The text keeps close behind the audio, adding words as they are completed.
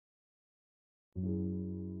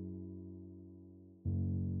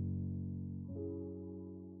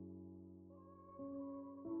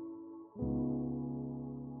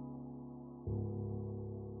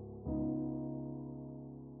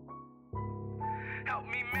Help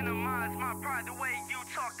me minimize my pride, the way you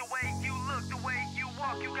talk, the way you look, the way you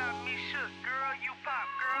walk. You got me shook, girl, you pop,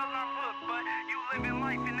 girl, I'm hooked. But you living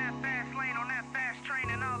life in that fast lane, on that fast train,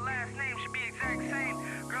 and our last name should be exact same.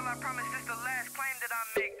 Girl, I promise this the last claim that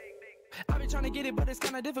I make. I've been trying to get it, but it's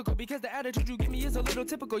kinda difficult because the attitude you give me is a little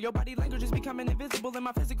typical. Your body language is becoming invisible, and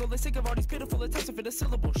my physical is sick of all these pitiful attempts to fit a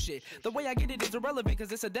syllable shit. The way I get it is irrelevant,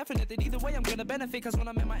 cause it's a definite that either way I'm gonna benefit. Cause when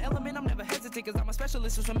I'm in my element, I'm never hesitant, cause I'm a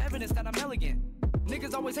specialist with some evidence that I'm elegant.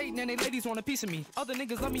 Niggas always hating and they ladies want a piece of me. Other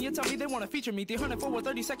niggas love me and tell me they wanna feature me. 300 for a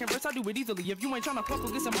 30-second verse, I do it easily. If you ain't tryna fuck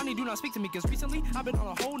or get some money, do not speak to me. Cause recently, I've been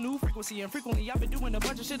on a whole new frequency. And frequently, I've been doing a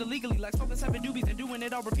bunch of shit illegally, like smoking 7 doobies and doing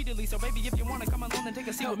it all repeatedly. So baby, if you wanna come along and take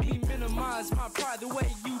a seat with me, minimize my pride, the way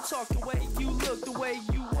you talk, the way you look, the way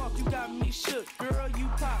you walk. You got me shook, girl, you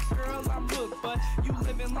pop, girl, I'm hooked. But you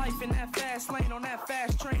living life in that fast lane, on that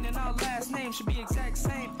fast train, and our last name should be exact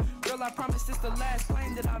same. Girl, I promise this the last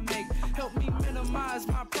claim that I make. Help me minimize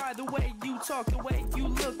my pride, the way you talk, the way you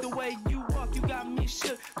look, the way you walk. You got me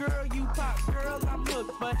shook, girl, you pop, girl, I'm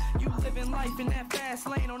hooked. But you living life in that fast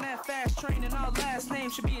lane, on that fast train, and our last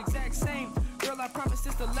name should be exact same. Girl, I promise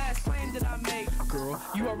this the last claim that I make. Girl,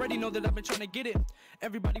 you already know that I've been trying to get it.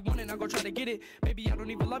 Everybody want it, I'm gon' try to get it. Baby, I don't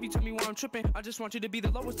even love you, tell me why I'm tripping. I just want you to be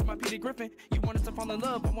the lowest of my Peter Griffin. You want us to fall in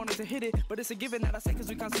love, I want us to hit it. But it's a given that I say cause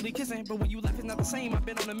we constantly kissing. But when you laugh, it's not the same. I've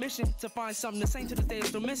been on a mission to find something the same, to this day it's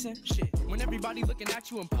still missing. Shit, when everybody looking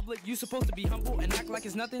at you in public, you supposed to be humble and act like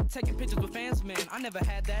it's nothing. Taking pictures with fans, man, I never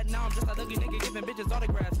had that. Now I'm just that ugly nigga giving bitches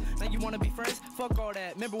autographs. Now you wanna be friends? Fuck all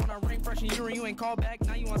that. Remember when I rang fresh and you ain't called back?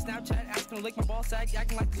 Now you on Snapchat asking to lick my ball sack,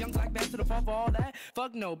 acting like this young black bastard to fall for all that.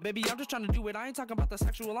 Fuck no, baby, I'm just trying to do it. I ain't talking about the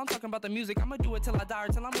sexual, I'm talking about the music. I'ma do it till I die or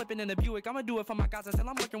till I'm whipping in a Buick. I'ma do it for my guys until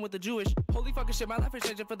I'm working with the Jewish. Holy fucking shit, my life is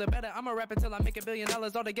changing for the better. I'ma rap until I make $1 billion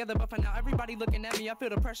all together. But for now, everybody looking at me, I feel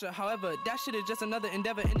the pressure. However, that shit is just another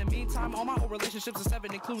endeavor. In the meantime, all my old relationships are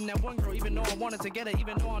 7, including that one girl. Even though I wanted to get her,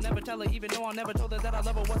 even though I'll never tell her, even though I never told her that I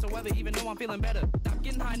love her whatsoever, even though I'm feeling better. I'm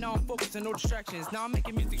getting high now, I'm focused and no distractions. Now I'm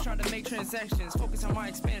making music, trying to make transactions. Focus on my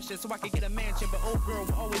expansion so I can get a mansion. But old girl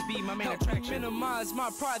will always be my main attraction. Minimize my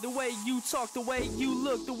pride, the way you talk, the way you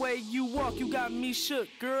look, the way you walk. You got me shook,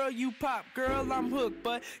 girl, you pop, girl, I'm hooked.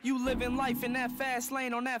 But you living life in that fast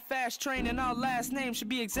lane, on that fast train, and our last name should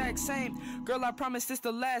be exact same. Girl, I promise this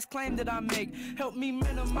the last claim that I make. Help me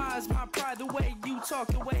minimize my pride, the way you talk,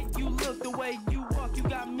 the way you look, the way you walk. You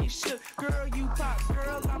got me shook, girl, you pop,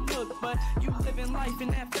 girl, I'm hooked. But you living life in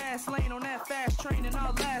that fast lane, on that fast train, and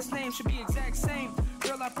our last name should be exact same.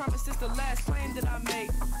 Girl, I promise this the last claim that I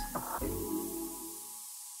make.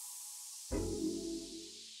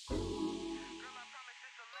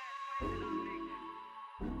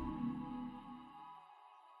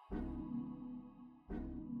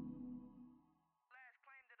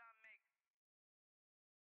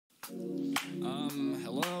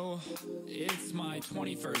 Hello, it's my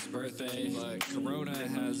 21st birthday, but Corona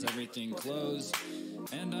has everything closed,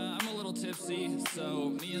 and I'm a little tipsy, so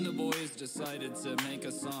me and the boys decided to make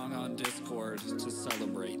a song on Discord to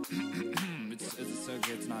celebrate.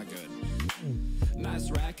 It's not good.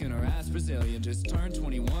 Nice rack in her ass Brazilian, just turned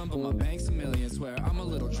 21, but my bank's a million. Swear I'm a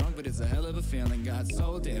little drunk, but it's a hell of a feeling. Got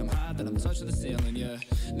so damn high that I'm touching the ceiling, yeah.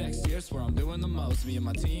 Next year, swear I'm doing the most. Me and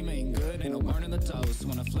my team ain't good, ain't no burning the toast.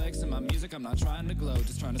 When I flex in my music, I'm not trying to glow,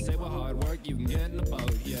 just trying to say what hard work you can get in a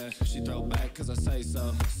boat, yeah. She throw back cause I say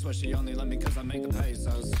so, swear she only let me cause I make the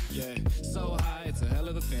pesos, yeah. So high, it's a hell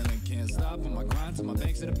of a feeling. Can't stop on my grind till my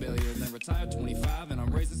bank's at $1 billion. Then retire 25 and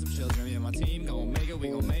I'm raising some children. Me and my team gon' make it, we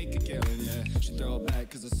gon' make a killing, yeah. She throw it back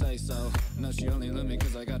cause I say so, no she only let me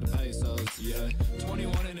cause I got the pesos, yeah.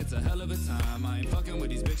 21 and it's a hell of a time. I ain't fucking with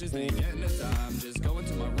these bitches, they ain't getting a dime. Just go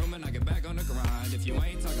into my room and I get back on the grind. If you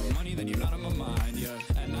ain't talking money then you're not on my mind,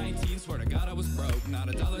 yeah. At 19, swear to God I was broke, not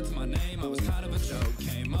 $1 to my name, I was kind of a joke.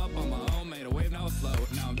 Came up on my own, made a wave, now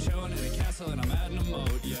afloat. Now I'm chilling in a castle and I'm adding a moat,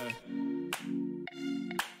 yeah.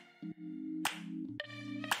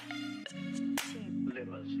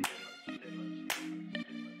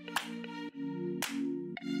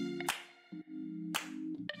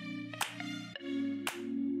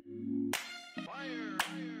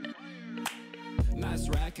 Nice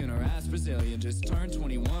rack in her ass Brazilian, just turned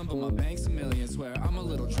 21, but my bank's a million. Swear I'm a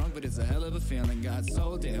little drunk, but it's a hell of a feeling. Got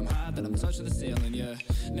so damn high that I'm touching the ceiling, yeah.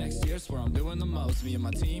 Next year, swear I'm doing the most. Me and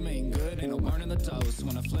my team ain't good, ain't no burning the toast.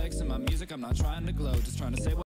 When I flex in my music, I'm not trying to glow, just trying to say what